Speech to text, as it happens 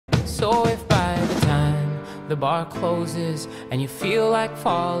So if by the time the bar closes and you feel like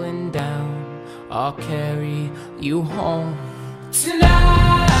falling down, I'll carry you home tonight.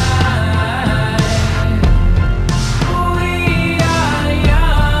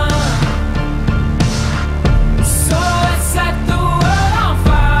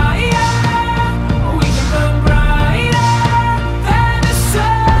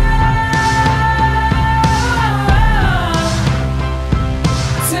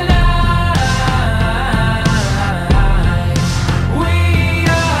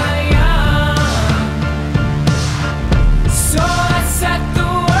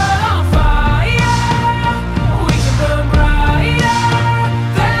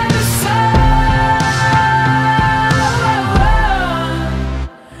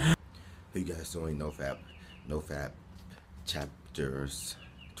 You guys doing NoFap chapters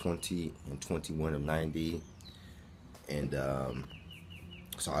 20 and 21 of 90, and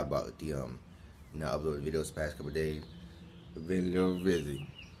sorry about the not uploading videos the past couple of days. I've been a little busy.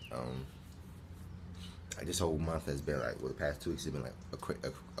 This whole month has been like, well, the past 2 weeks have been like the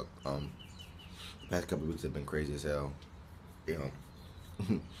past couple of weeks have been crazy as hell. You know,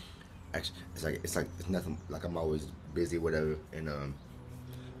 actually, it's nothing. Like, I'm always busy, whatever, and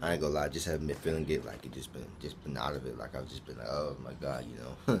I ain't gonna lie, just haven't been feeling it. Like, it just been out of it. Like, I've just been like, oh my god, you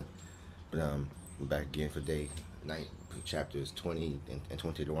know. But we're back again for day 9, chapters 20 and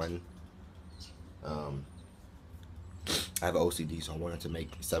 21. I have OCD, so I wanted to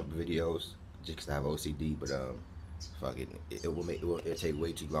make separate videos just because I have OCD. But fuck it, it'll take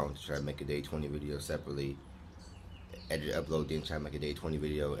way too long to try to make a day 20 video separately. Edit, upload, then try to make a day 20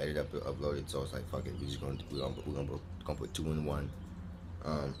 video. Edit, upload it. So it's like, fuck it, we're gonna put 2 in 1.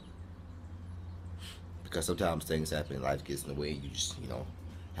 Because sometimes things happen, life gets in the way, you just, you know,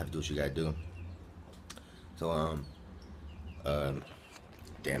 have to do what you gotta do. So,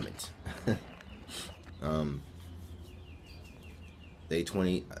 damn it. Day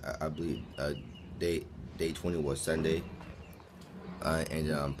 20, I believe, day 20 was Sunday,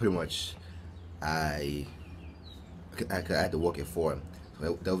 and pretty much, I had to work at 4.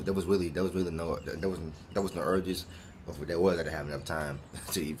 So there was really no urges. But if there was, I didn't have enough time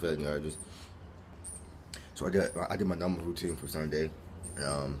to eat feeling urges. So I did my normal routine for Sunday.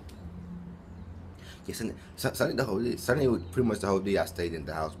 Yeah, Sunday was pretty much the whole day I stayed in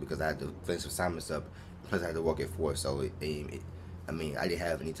the house because I had to finish assignments up. Plus I had to work at 4, so I mean, I didn't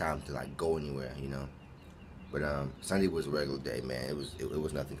have any time to like go anywhere, you know. But Sunday was a regular day, man. It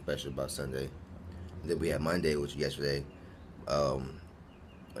was nothing special about Sunday. And then we had Monday, which was yesterday.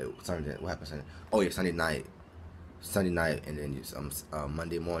 Wait, Sunday, what happened Sunday? Oh yeah, Sunday night, and then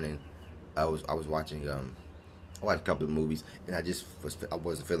Monday morning, I was watching. I watched a couple of movies, and I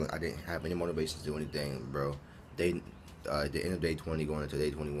wasn't feeling. I didn't have any motivation to do anything, bro. The end of day 20 going into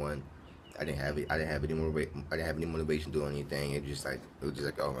day 21, I didn't have it. I didn't have any motivation to do anything. It was just like,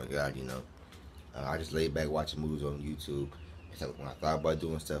 oh my god, you know. I just laid back watching movies on YouTube. So when I thought about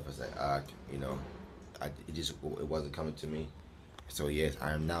doing stuff, I was like, you know, it wasn't coming to me. So yes,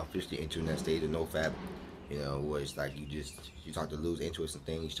 I am now officially entering that stage of NoFap. You know, where it's like you start to lose interest in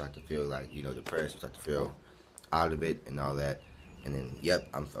things, you start to feel like, you know, depressed, you start to feel out of it and all that. And then, yep,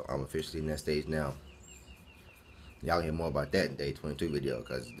 I'm officially in that stage now. Y'all hear more about that in day 22 video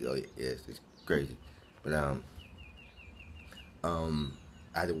because it's crazy. But I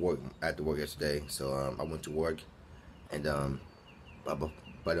had to work yesterday, so I went to work, and I'm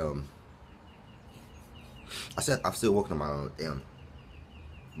still working on my damn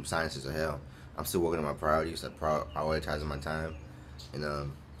sciences of hell. I'm still working on my priorities, like prioritizing my time,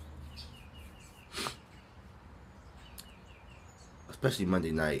 and especially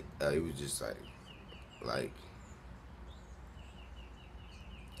Monday night, it was just like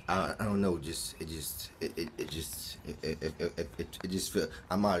I don't know, it just feel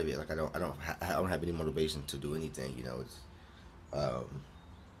I'm out of it. Like I don't have any motivation to do anything. You know,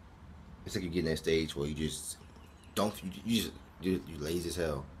 it's like you get in that stage where you just you lazy as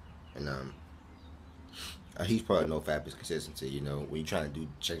hell, and a huge part of NoFap is consistency. You know, when you're trying to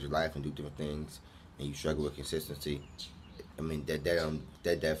change your life and do different things, and you struggle with consistency, I mean that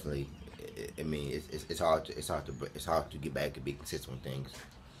definitely. I mean, it's hard to get back and be consistent with things.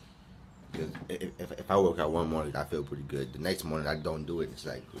 Because if I work out one morning, I feel pretty good. The next morning, I don't do it. It's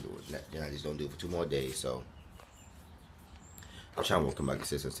like, then I just don't do it for 2 more days. So I'm trying to work on my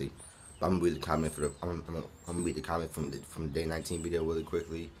consistency. But I'm gonna read the comment I'm gonna read the comment from the day 19 video really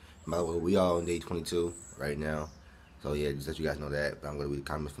quickly. By the way, we are on day 22 right now. So yeah, just let you guys know that. But I'm gonna read the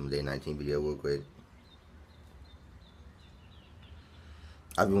comments from the day 19 video real quick.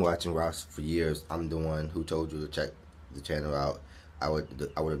 I've been watching Ross for years. I'm the one who told you to check the channel out. I would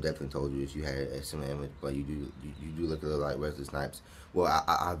have definitely told you if you had an excellent image, but you do look a little like Wesley Snipes. Well,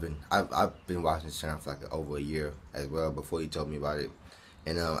 I've been watching this channel for like over a year as well before you told me about it,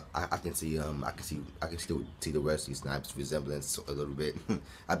 and I can see I can still see the Wesley Snipes resemblance a little bit.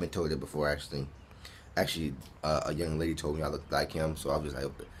 I've been told it before actually. Actually, a young lady told me I looked like him, so I was like,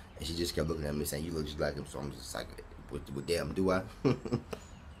 and she just kept looking at me saying you look just like him. So I'm just like, well damn, do I?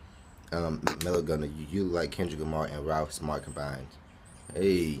 Mellow Gunner, you look like Kendrick Lamar and Ralph Smart combined.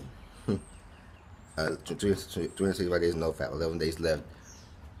 Hey, 365 days, NoFap, 11 days left,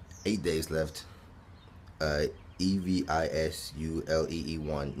 8 days left. EVISULEE1.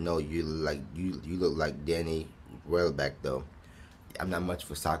 No, you look like Danny Welbeck though. I'm not much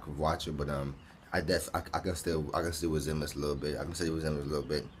of a soccer watcher, but I can still resemble a little bit. I can still resemble a little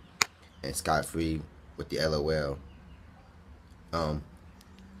bit. And Scott Free with the LOL. Well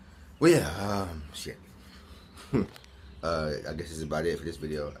yeah, shit. I guess this is about it for this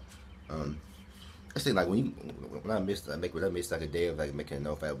video. I say like when I miss like a day of like making a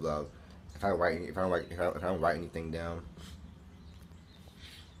NoFap vlog, if I don't write anything down,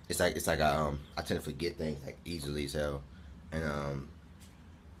 it's like I tend to forget things like easily, so and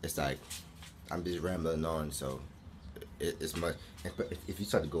it's like I'm just rambling on, so it's much. If you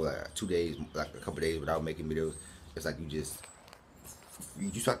start to go like 2 days, like a couple days without making videos, it's like you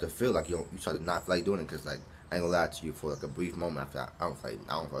start to feel like you start to not feel like doing it, because like I ain't gonna lie to you, for like a brief moment after I don't feel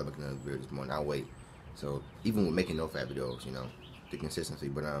like making another video this morning. I'll wait. So even with making NoFap videos, you know, the consistency.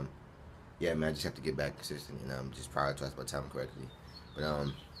 But yeah, man, I just have to get back consistent and just prioritize my time correctly.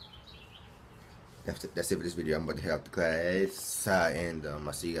 But that's it for this video. I'm about to head out to class, and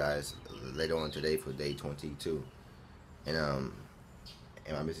I'll see you guys later on today for day 22. And am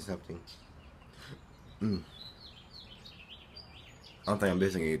I missing something? I don't think I'm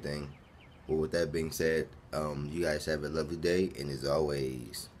missing anything. But with that being said, you guys have a lovely day, and as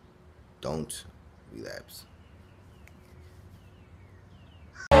always, don't relapse.